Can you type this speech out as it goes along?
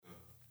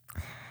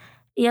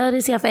Yo,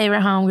 this is your favorite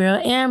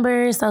homegirl,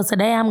 Amber. So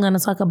today I'm going to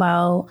talk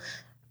about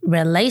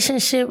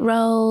relationship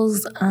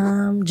roles,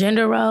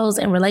 gender roles,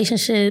 and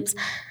relationships,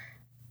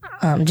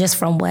 just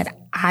from what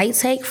I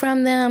take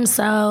from them.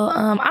 So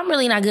I'm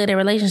really not good at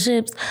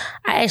relationships.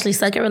 I actually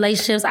suck at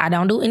relationships. I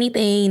don't do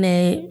anything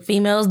that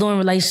females do in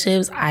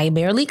relationships. I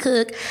barely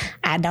cook.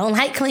 I don't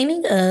like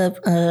cleaning up.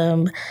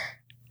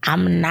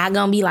 I'm not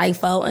going to be like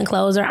folding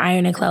clothes or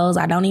ironing clothes.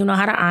 I don't even know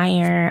how to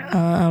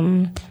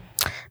iron.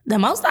 The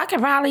most I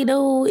can probably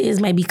do is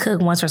maybe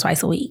cook once or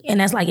twice a week. And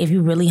that's like if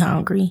you're really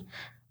hungry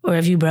or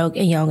if you broke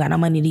and you don't got no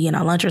money to get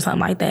on lunch or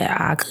something like that,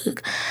 I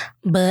cook.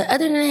 But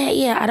other than that,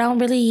 yeah, I don't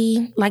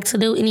really like to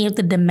do any of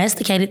the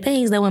domesticated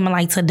things that women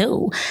like to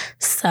do.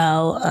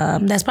 So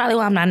that's probably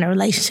why I'm not in a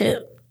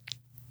relationship.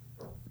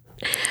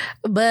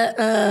 But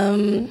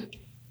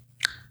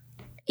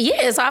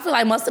yeah, so I feel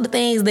like most of the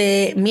things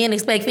that men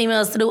expect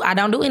females to do, I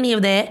don't do any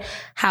of that.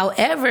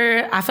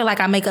 However, I feel like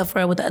I make up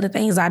for it with the other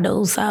things I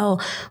do. So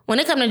when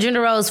it comes to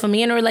gender roles for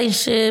me in a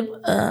relationship,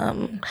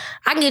 I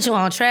can get you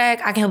on track.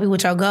 I can help you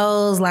with your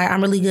goals. Like,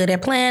 I'm really good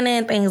at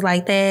planning, things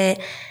like that.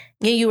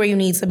 Get you where you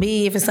need to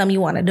be. If it's something you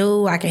want to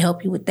do, I can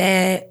help you with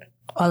that.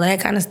 All of that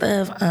kind of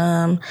stuff.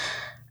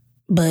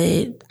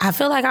 But I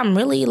feel like I'm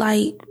really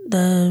like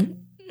the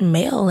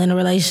male in a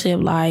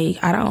relationship. Like,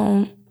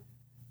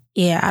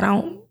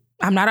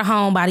 I'm not a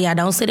homebody. I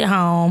don't sit at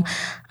home.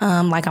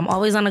 Like, I'm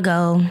always on the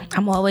go.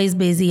 I'm always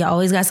busy. I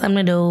always got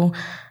something to do.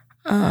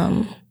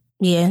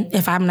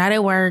 If I'm not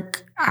at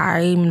work,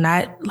 I'm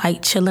not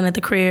like chilling at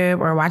the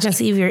crib or watching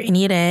TV or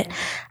any of that.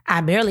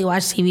 I barely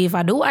watch TV. If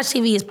I do watch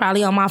TV, it's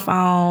probably on my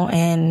phone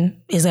and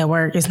it's at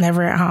work. It's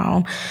never at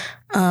home.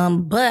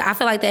 But I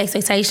feel like the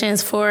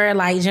expectations for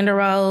like gender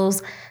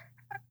roles,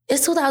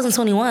 it's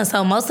 2021.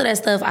 So most of that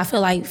stuff I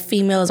feel like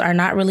females are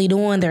not really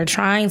doing. They're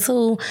trying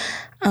to.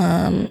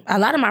 A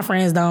lot of my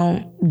friends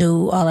don't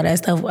do all of that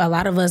stuff. A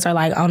lot of us are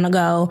like on the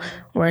go.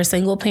 We're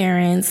single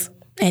parents.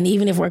 And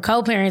even if we're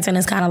co-parenting,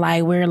 it's kind of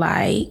like we're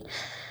like,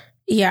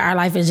 yeah, our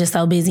life is just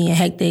so busy and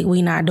hectic.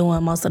 We not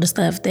doing most of the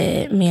stuff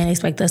that men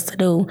expect us to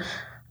do.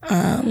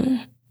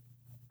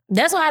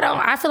 That's why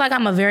I feel like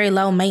I'm a very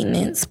low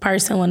maintenance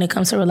person when it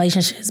comes to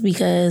relationships,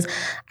 because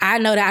I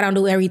know that I don't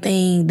do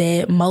everything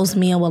that most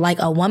men would like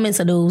a woman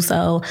to do.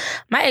 So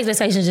my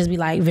expectations just be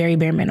like very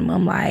bare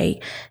minimum.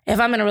 Like, if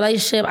I'm in a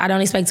relationship, I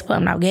don't expect to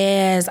put out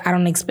gas. I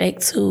don't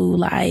expect to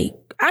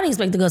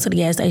go to the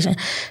gas station,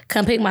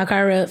 come pick my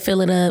car up,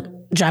 fill it up,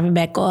 drop it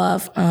back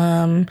off.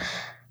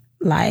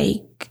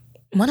 Like,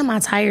 one of my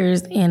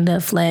tires end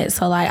up flat.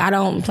 So like, I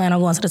don't plan on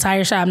going to the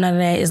tire shop. None of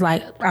that. It's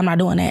like, I'm not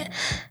doing that.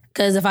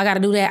 Because if I got to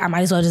do that, I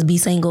might as well just be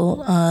single.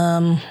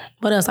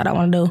 What else I don't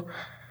want to do?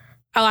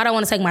 Oh, I don't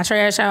want to take my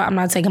trash out. I'm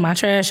not taking my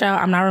trash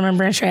out. I'm not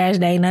remembering trash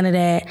day, none of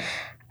that.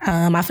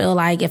 I feel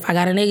like if I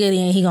got a nigga,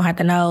 then he going to have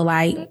to know,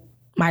 like,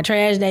 my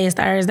trash day is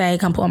Thursday.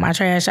 Come pull my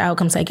trash out.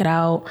 Come take it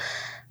out.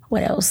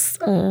 What else?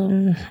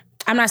 I'm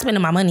not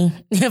spending my money.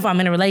 If I'm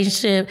in a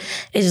relationship,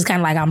 it's just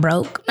kind of like I'm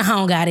broke. I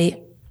don't got it.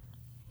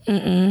 I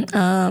don't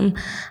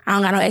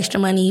got no extra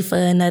money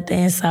for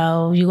nothing,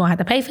 so you're gonna have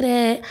to pay for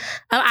that.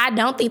 I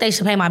don't think they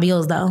should pay my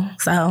bills though,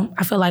 so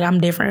I feel like I'm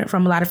different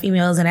from a lot of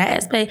females in that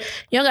aspect.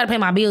 You don't gotta pay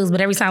my bills,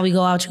 but every time we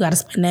go out, you gotta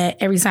spend that.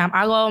 Every time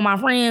I go out with my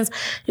friends,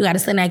 you gotta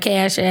send that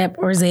Cash App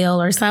or Zelle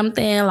or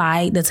something.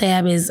 Like, the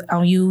tab is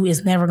on you,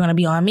 it's never gonna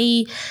be on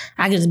me.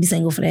 I could just be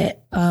single for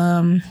that.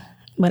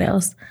 What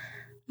else?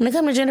 When it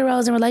comes to gender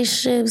roles and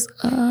relationships,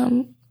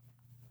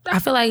 I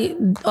feel like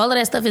all of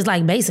that stuff is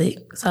like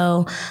basic.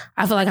 So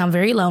I feel like I'm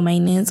very low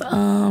maintenance.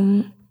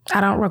 I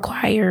don't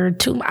require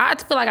I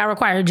feel like I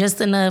require just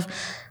enough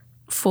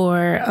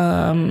for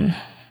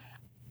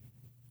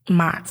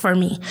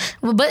me.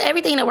 But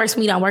everything that works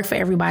for me don't work for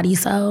everybody.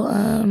 So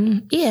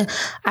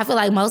I feel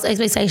like most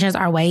expectations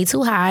are way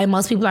too high.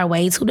 Most people are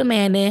way too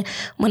demanding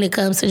when it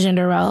comes to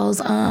gender roles.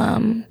 If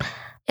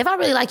I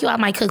really like you, I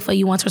might cook for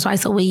you once or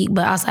twice a week.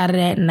 But outside of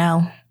that,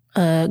 no.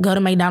 Go to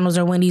McDonald's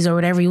or Wendy's or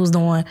whatever you was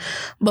doing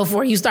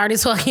before you started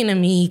talking to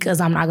me, because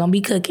I'm not going to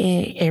be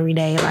cooking every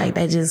day. Like,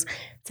 that just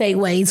take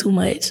way too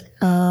much.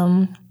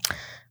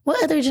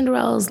 What other gender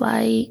roles?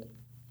 Like,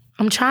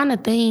 I'm trying to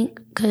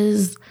think,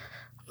 because,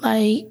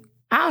 like,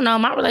 I don't know.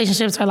 My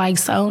relationships are, like,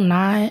 so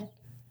not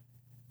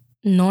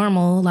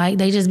normal. Like,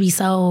 they just be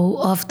so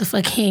off the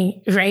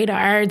fucking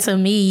radar to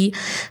me.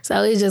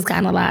 So it's just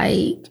kind of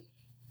like,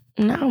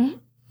 no.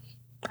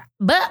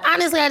 But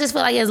honestly, I just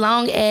feel like as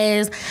long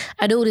as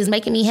a dude is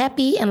making me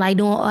happy and like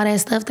doing all that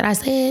stuff that I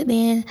said,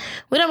 then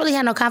we don't really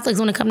have no conflicts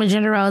when it comes to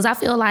gender roles. I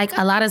feel like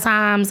a lot of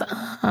times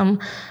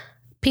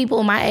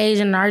people my age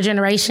and our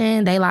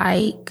generation, they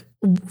like,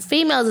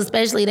 females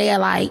especially, they are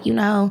like, you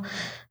know,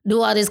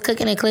 do all this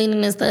cooking and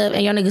cleaning and stuff,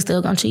 and your nigga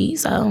still gonna cheat.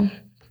 So,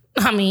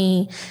 I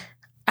mean,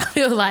 I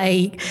feel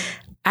like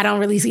I don't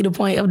really see the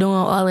point of doing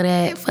all of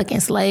that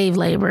fucking slave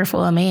labor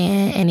for a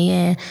man, and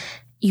then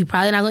you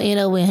probably not gonna end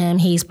up with him.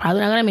 He's probably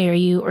not gonna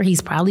marry you, or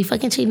he's probably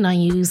fucking cheating on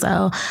you.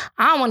 So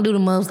I don't wanna do the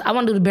most. I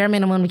wanna do the bare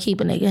minimum to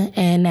keep a nigga,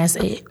 and that's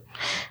it.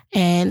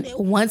 And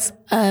once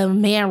a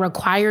man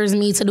requires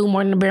me to do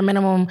more than the bare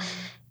minimum,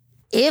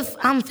 if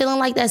I'm feeling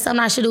like that's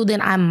something I should do,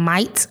 then I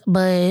might.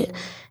 But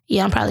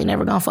yeah, I'm probably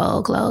never gonna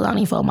fold clothes. I don't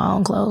even fold my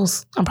own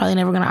clothes. I'm probably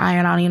never gonna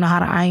iron. I don't even know how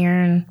to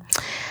iron.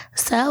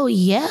 So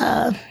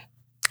yeah,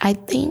 I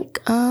think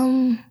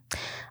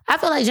I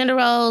feel like gender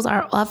roles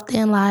are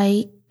often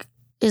like,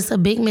 it's a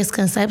big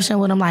misconception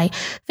with them. Like,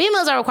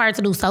 females are required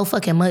to do so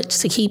fucking much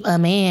to keep a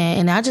man.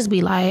 And I just be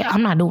like,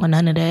 I'm not doing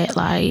none of that.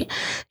 Like,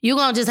 you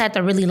gonna just have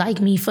to really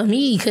like me for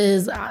me,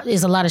 because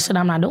it's a lot of shit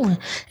I'm not doing.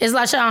 It's a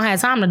lot of shit I don't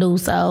have time to do.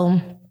 So,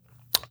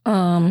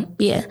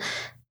 yeah.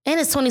 And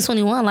it's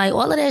 2021. Like,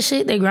 all of that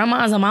shit that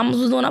grandmas and mamas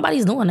was doing,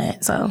 nobody's doing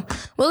that. So,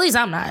 well, at least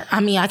I'm not. I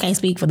mean, I can't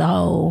speak for the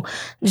whole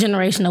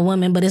generation of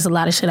women, but it's a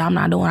lot of shit I'm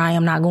not doing. I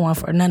am not going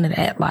for none of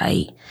that.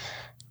 Like,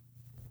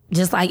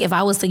 just like if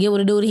I was to get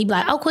with a dude, he'd be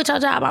like, oh, quit your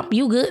job.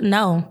 You good?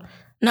 No,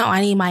 I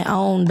need my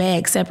own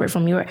bag separate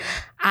from yours.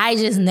 I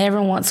just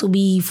never want to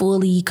be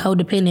fully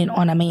codependent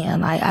on a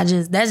man. Like, that's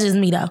just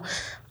me though.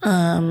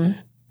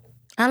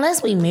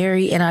 Unless we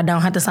marry and I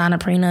don't have to sign a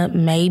prenup,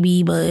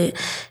 maybe. But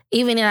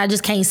even then, I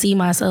just can't see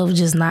myself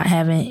just not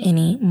having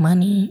any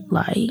money.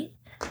 Like,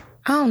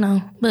 I don't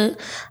know. But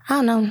I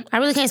don't know. I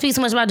really can't speak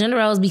so much about gender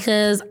roles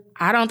because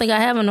I don't think I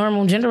have a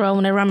normal gender role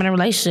whenever I'm in a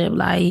relationship.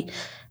 Like,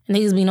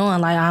 niggas be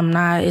knowing, like, I'm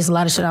not, it's a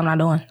lot of shit I'm not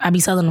doing. I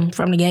be telling them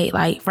from the gate,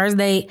 like, first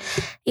date,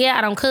 yeah,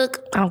 I don't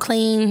cook, I don't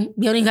clean.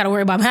 You don't even got to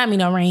worry about having me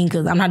no ring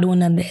because I'm not doing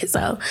none of that.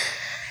 So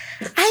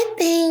I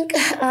think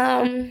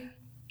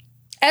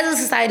as a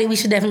society, we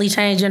should definitely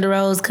change gender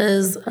roles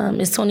because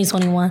it's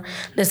 2021.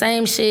 The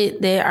same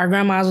shit that our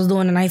grandmas was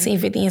doing in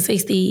 1950 and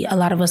 60, a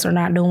lot of us are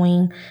not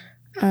doing.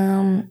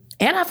 And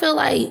I feel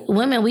like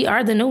women, we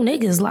are the new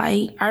niggas.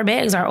 Like, our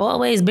bags are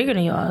always bigger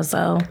than y'all.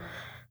 So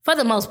for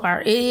the most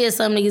part, it is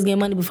some niggas get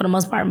money, but for the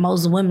most part,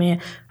 most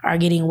women are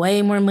getting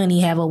way more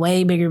money, have a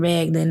way bigger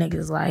bag than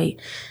niggas.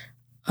 Like,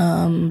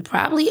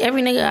 probably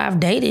every nigga I've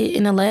dated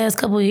in the last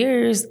couple of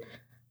years,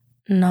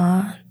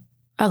 nah.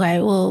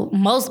 Okay, well,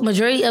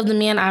 majority of the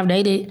men I've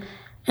dated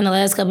in the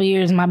last couple of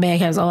years, my bag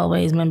has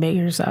always been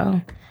bigger.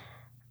 So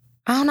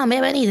I don't know,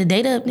 maybe I need to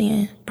date up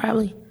then,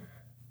 probably.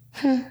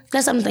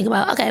 That's something to think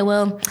about. Okay,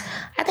 well,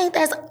 I think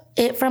that's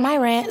it for my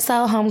rant.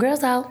 So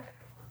homegirls out.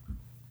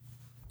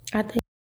 I think.